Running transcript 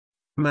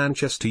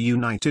Manchester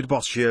United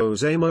boss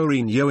Jose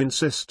Mourinho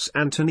insists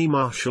Anthony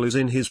Martial is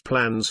in his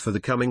plans for the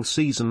coming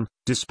season,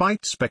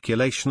 despite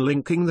speculation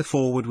linking the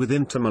forward with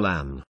Inter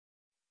Milan.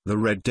 The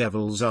Red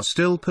Devils are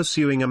still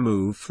pursuing a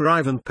move for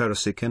Ivan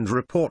Perisic, and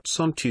reports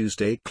on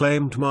Tuesday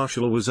claimed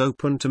Martial was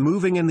open to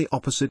moving in the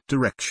opposite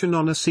direction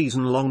on a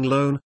season-long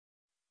loan.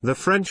 The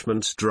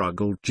Frenchman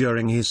struggled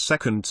during his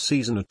second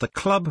season at the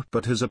club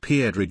but has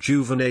appeared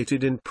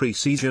rejuvenated in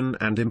pre-season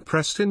and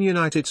impressed in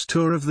United's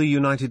tour of the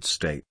United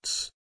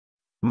States.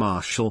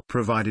 Martial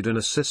provided an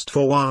assist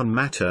for Juan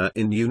Mata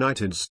in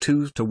United's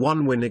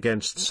 2-1 win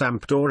against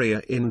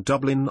Sampdoria in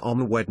Dublin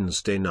on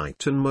Wednesday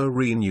night, and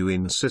Mourinho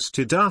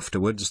insisted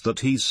afterwards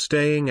that he's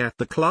staying at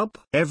the club.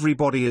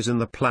 Everybody is in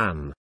the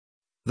plan.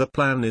 The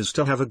plan is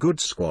to have a good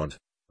squad,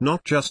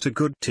 not just a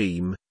good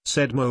team,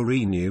 said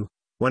Mourinho,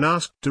 when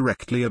asked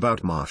directly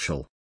about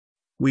Martial.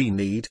 We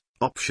need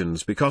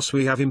options because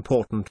we have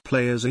important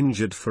players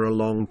injured for a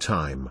long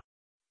time.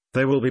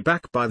 They will be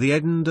back by the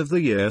end of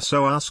the year,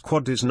 so our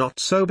squad is not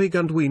so big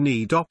and we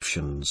need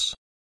options.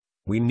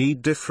 We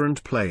need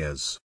different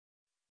players.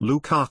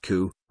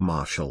 Lukaku,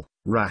 Martial,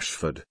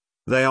 Rashford.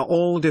 They are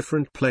all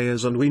different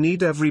players and we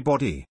need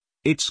everybody.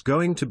 It's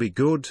going to be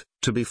good,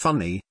 to be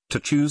funny, to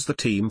choose the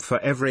team for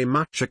every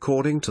match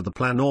according to the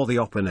plan or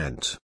the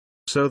opponent.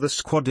 So the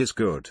squad is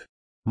good.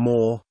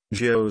 More,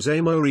 Jose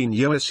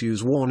Mourinho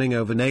issues warning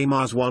over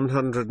Neymar's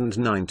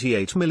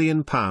 £198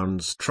 million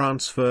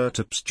transfer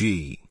to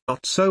PSG.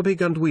 Not so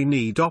big and we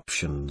need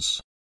options.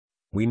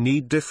 We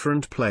need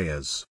different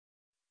players.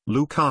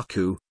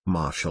 Lukaku,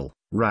 Martial,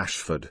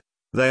 Rashford.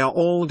 They are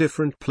all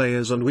different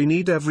players and we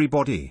need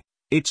everybody.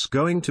 It's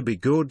going to be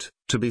good,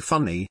 to be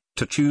funny,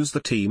 to choose the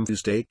team.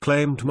 Tuesday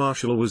claimed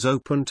Martial was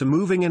open to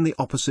moving in the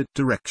opposite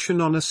direction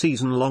on a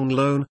season-long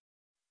loan.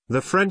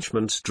 The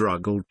Frenchman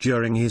struggled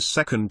during his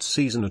second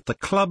season at the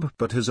club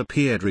but has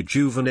appeared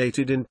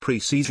rejuvenated in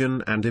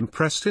pre-season and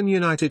impressed in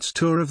United's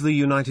tour of the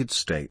United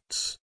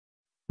States.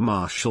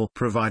 Martial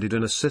provided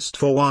an assist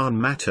for Juan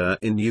Mata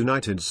in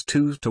United's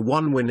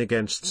 2-1 win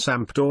against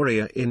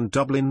Sampdoria in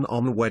Dublin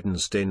on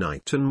Wednesday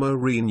night, and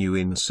Mourinho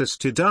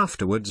insisted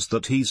afterwards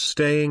that he's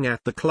staying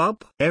at the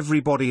club.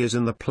 Everybody is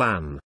in the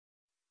plan.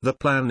 The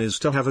plan is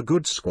to have a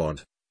good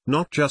squad,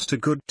 not just a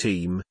good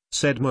team,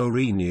 said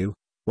Mourinho,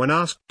 when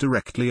asked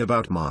directly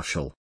about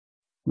Martial.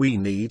 We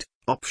need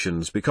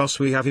options because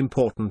we have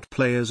important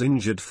players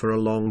injured for a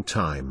long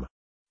time.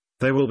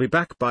 They will be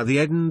back by the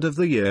end of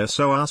the year,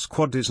 so our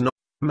squad is not.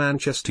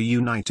 Manchester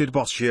United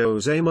boss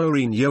Jose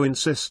Mourinho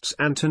insists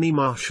Anthony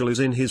Martial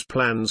is in his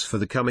plans for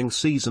the coming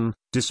season,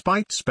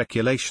 despite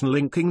speculation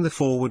linking the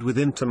forward with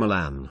Inter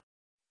Milan.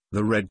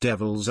 The Red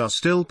Devils are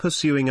still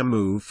pursuing a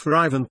move for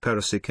Ivan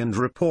Perisic, and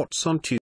reports on Tuesday